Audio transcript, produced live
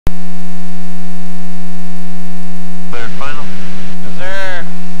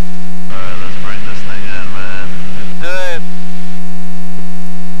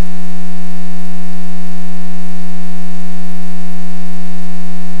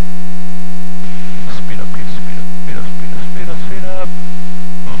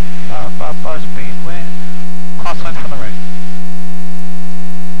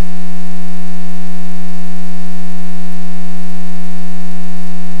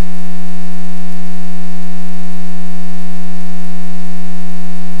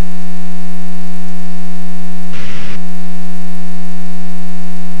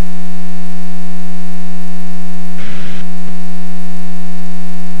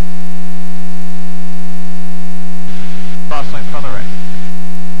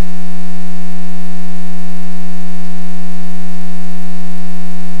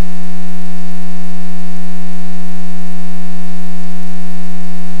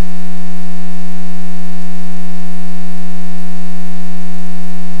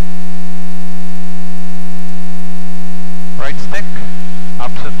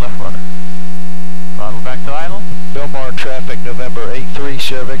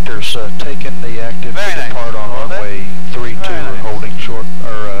Chevy Victor's taking the active to depart on runway 32, holding short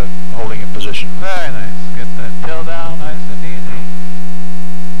or holding in position. Very nice. Get that tail down, nice and easy.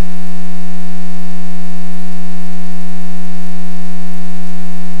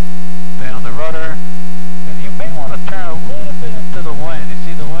 Stay on the rudder, and you may want to turn a little bit into the wind. You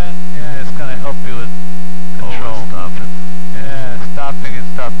see the wind? Yeah, it's going to help you with control. Stopping. Yeah, stopping and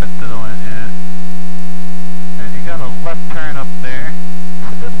stop into the wind. Yeah. And you got a left turn up there.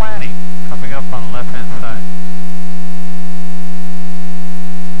 It's a good landing coming up on the left hand side.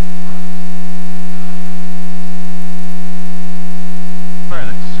 Very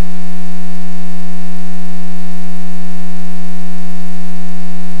nice.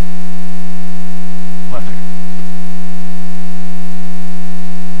 Left here.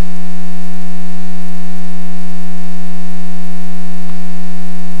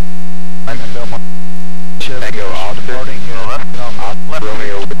 Tango Oscar. Departing left.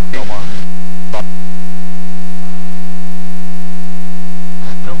 Romeo Omar.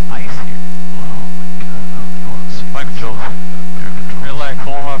 Still ice here. Oh my god, I only want to see My controls. air control. Relax,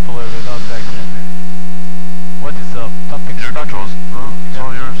 warm up a little bit. Don't take it in there. Watch yourself. Something Air stuck. controls. No, it's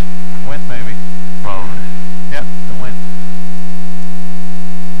all yours. Wind maybe. Probably. Yep, the wind.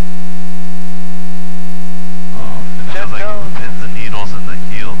 Oh, it jet feels like goes. pins and needles in the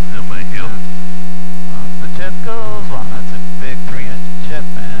heel, in my heel. The jet goes. Wow, that's a big 3-engine jet,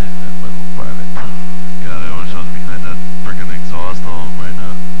 man. It's a little private. God, I wish I was behind that freaking exhaust hole right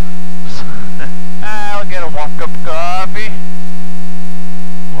now. I'll get a warm cup of coffee.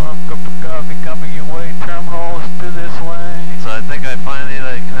 Warm cup of coffee coming your way. Terminals to this way. So I think I finally,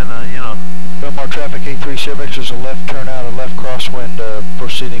 like, kind of, you know. Belmar traffic 83 Chevy Victor's a left turn out, a left crosswind,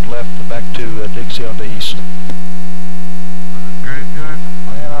 proceeding left back to Dixie on the east. Graveyard.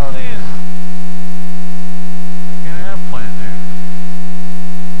 Look at all these. Get an airplane there.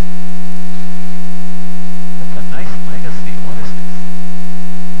 That's a nice legacy. What is this?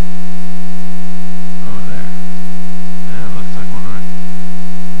 Over there. Yeah, it looks like one, right?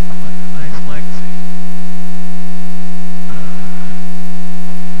 Like a nice legacy.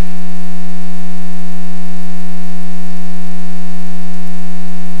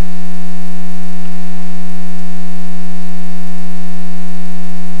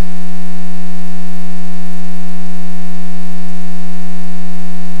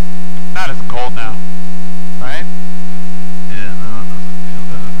 Not as cold now, right? Yeah, no, it doesn't feel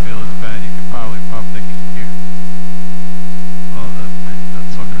bad. Doesn't feel as bad. You can probably pump the heat here. Oh, that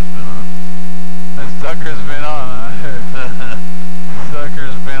sucker's been on. That sucker's been on, huh?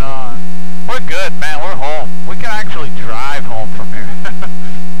 Sucker's been on. We're good, man. We're home. We can actually drive home from here.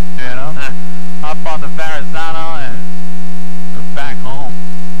 You know? Hop on the Verrazano and go back home.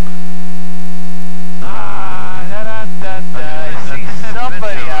 Ah, da da da da. I see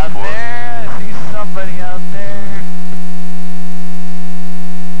somebody out there. I see somebody out there.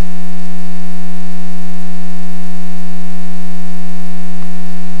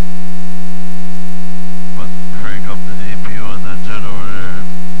 But crank up the APU on that jet over there.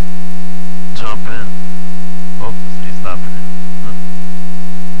 Jump in. Oh, he's stopping it.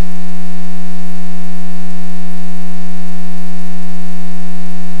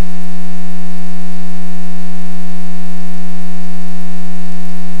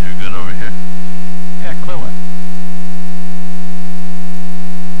 You're good over here. Yeah, clearly. Alright.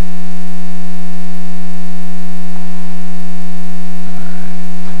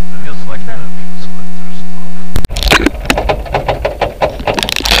 Fuel selector? Fuel selector's off.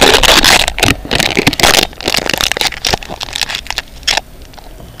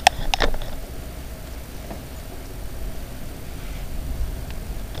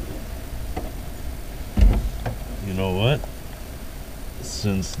 You know what?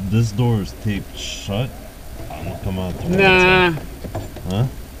 Since this door is taped shut, I'm gonna come out through Nah, outside. Huh?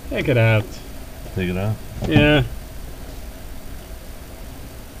 take it out. Take it out. Yeah.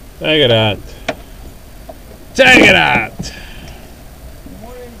 Take it out. Take it out.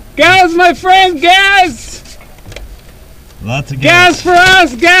 Gas, my friend, gas! Lots of Gas for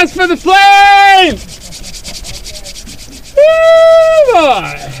us, gas for the plane! Woo,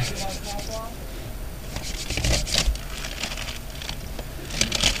 boy!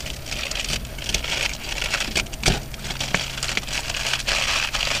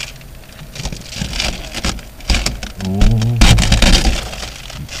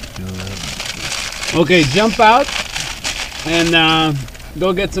 Okay, jump out and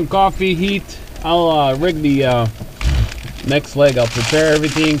go get some coffee, heat. I'll rig the next leg. I'll prepare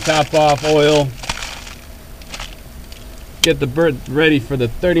everything, top off, oil. Get the bird ready for the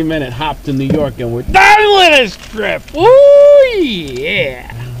 30-minute hop to New York, and we're done with this trip. Woo!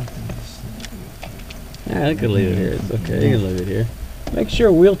 Yeah. Yeah, I can leave it here. It's okay. You can leave it here. Make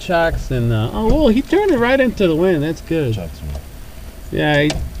sure wheel chocks and oh, well, he turned it right into the wind. That's good. Yeah,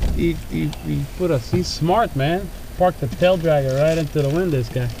 he put us. He's smart, man. Parked the tail dragger right into the wind. This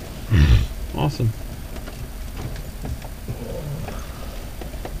guy. Awesome.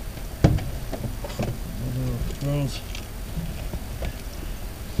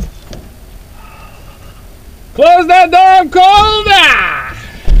 Close that door, I'm cold! Ah!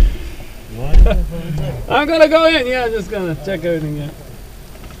 I'm gonna go in. Yeah, I'm just gonna check everything out.